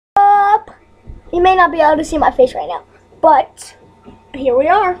You may not be able to see my face right now, but here we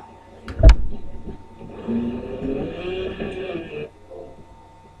are.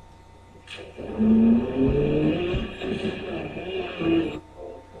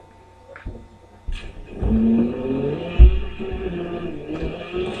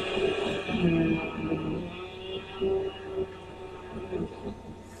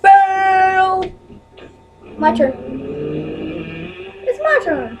 Fail! My turn. It's my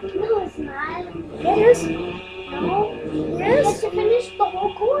turn. No, it's not. Yes. No. Yes. You have to finish the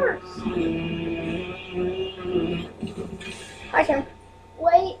whole course. My turn.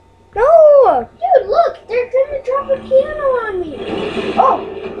 Wait. No! Dude, look. They're gonna drop a piano on me. Oh.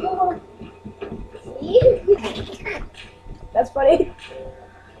 Hold on. See? That's funny.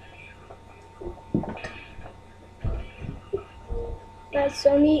 That's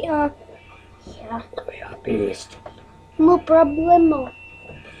so neat, huh? Yeah. Beast. No problemo.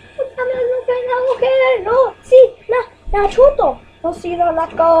 Okay, no, sí, na chuto. No, sí, no,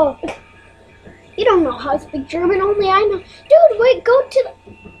 let's go. You don't know how to speak German, only I know. Dude, wait, go to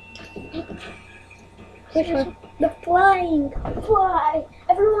the... Which one? The flying. Fly.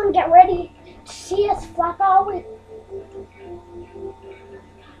 Everyone get ready to see us flap out with...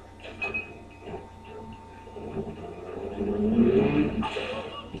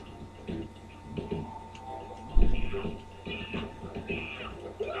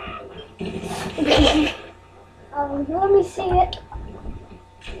 let me see it.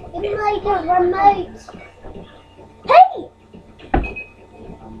 It's like a remote. Hey!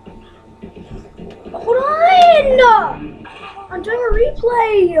 Hold on! I'm doing a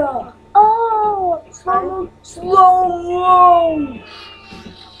replay. Oh, Slow mo.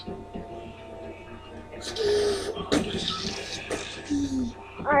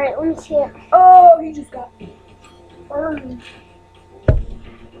 Alright, let me see it. Oh, he just got burned.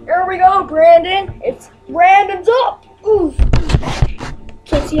 Here we go, Brandon. It's Brandon's up. Ooh.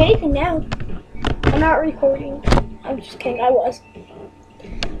 Can't see anything now. I'm not recording. I'm just kidding. I was.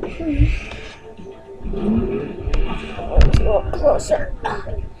 Let's go up closer.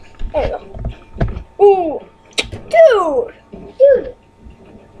 There you go. Ooh. Dude.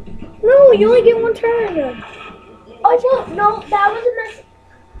 No, you only get one turn. Oh, well, no, that was a mess.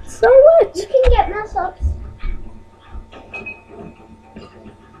 So what? You can get mess ups.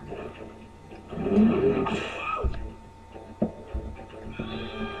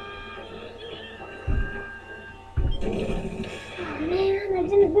 Oh, man, I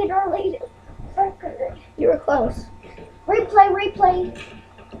didn't beat our latest record. You were close. Replay.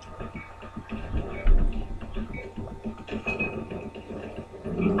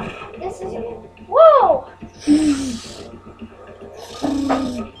 This is... Whoa!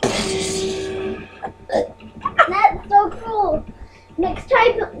 That's so cool. Next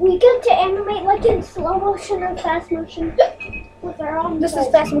time we get to animate like in slow motion or fast motion with our own. This is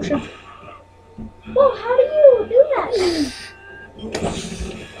fast motion. Whoa, how do you do that?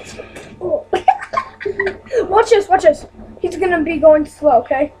 Oh. Watch this. He's gonna be going slow,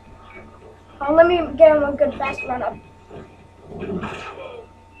 okay? Let me get him a good fast run up.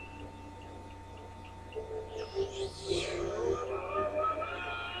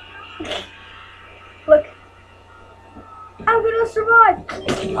 Look. I'm gonna survive.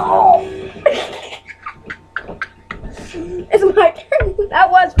 Oh. It's my turn. That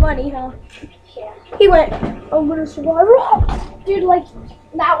was funny, huh? Yeah. He went, I'm gonna survive. Dude, like,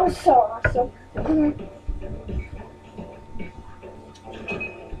 that was so awesome. Mm-hmm.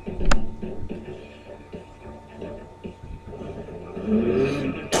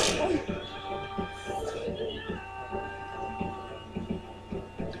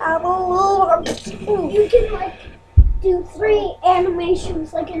 You can, like, do 3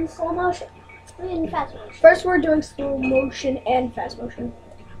 animations, like, in slow motion. 3 in fast motion. First, we're doing slow motion and fast motion.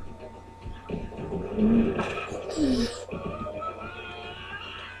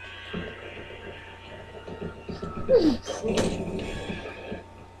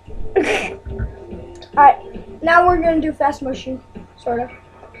 Alright, now we're gonna do fast motion, sort of.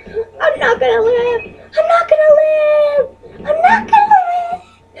 I'm not gonna live! I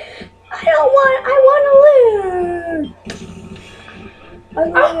wanna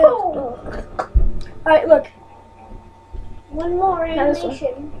live! Oh! Alright, look. One more Now this one.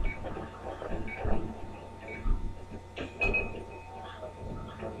 animation.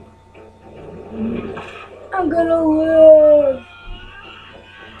 I'm gonna live!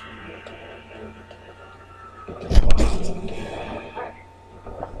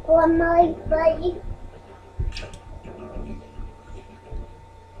 One more, buddy.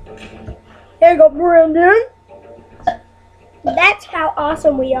 Here you go, Brandon. That's how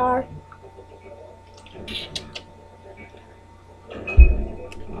awesome we are.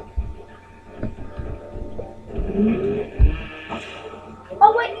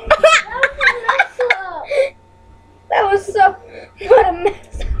 Oh wait, that was a mess up. That was so what a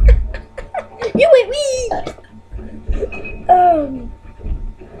mess. You went wee.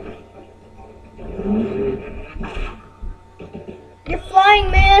 You're flying,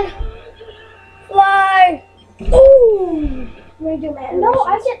 man. Fly. Ooh. Let me do my No,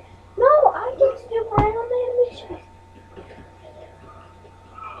 I animations. get to do my own animation.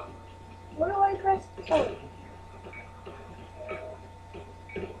 What do I press? Oh.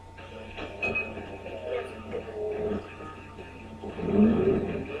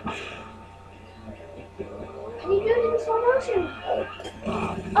 Can you do it in slow motion?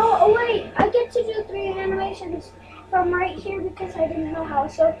 Oh wait, I get to do 3 animations from right here because I didn't know how.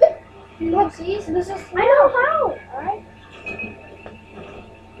 So Look, see, so this is. I know how. All right.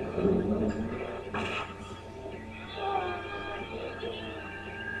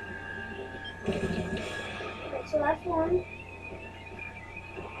 Okay, so that's one.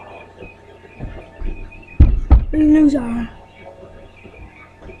 Loser.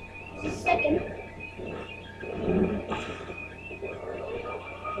 Second.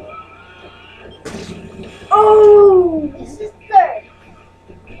 Oh. This is third.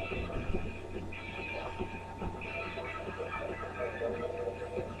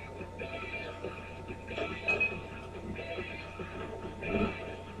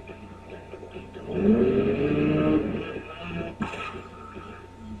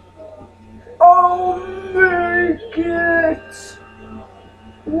 I'll make it.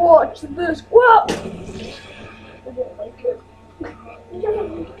 Watch this. Well. I didn't like it.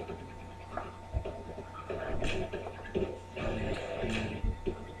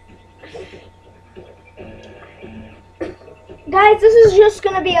 Guys, this is just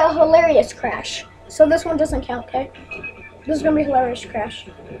gonna be a hilarious crash. So this one doesn't count, okay? This is gonna be a hilarious crash.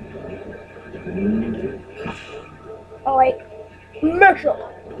 Oh wait. Mess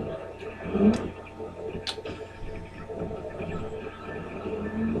up.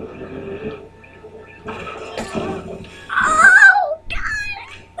 Oh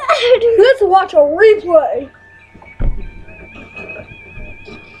God! Let's watch a replay.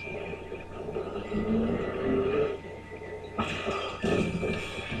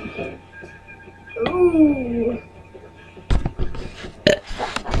 Ooh.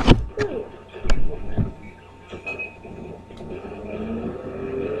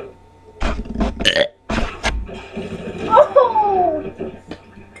 Oh!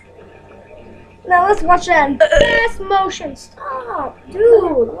 Now let's watch that in fast motion. Stop,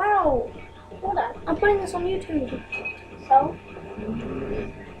 dude! Wow. Hold on. I'm putting this on YouTube. So.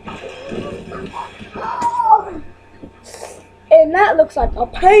 And that looks like a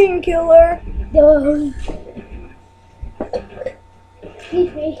painkiller.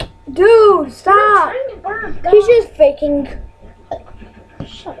 Excuse me. Dude, stop. I'm trying to burn. He's just faking.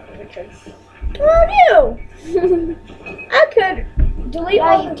 Shut up, Richard. Oh, no. I could delete Yeah,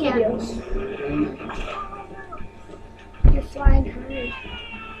 all you the can. videos. You're flying high.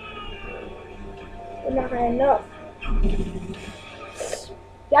 But not high enough.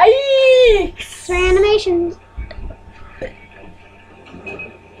 Yikes! 3 animations.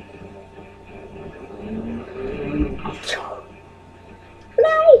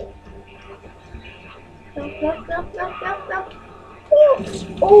 Fly! No.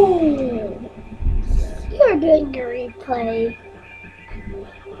 Oh! You're doing a replay.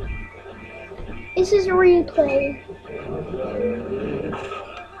 This is a replay.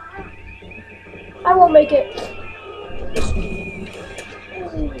 I won't make it.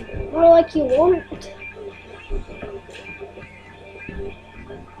 More like you won't.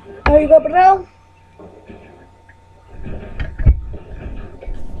 There you go, bro.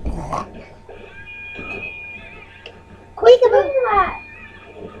 Peekaboo.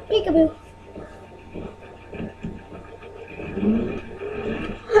 Peekaboo.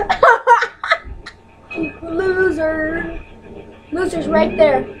 Loser. Loser's right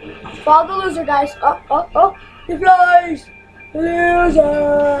there. Follow the loser, guys. Oh. He flies.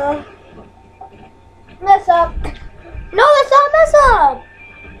 Loser. Mess up. No, that's not mess up.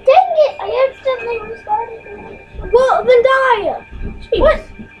 Dang it! I accidentally restarted. Well, then die. Jeez. What?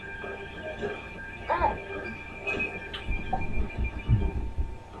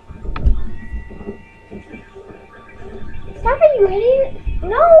 Stop it, you idiot!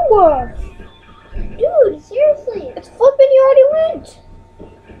 No. Dude, seriously. It's flipping. You already went.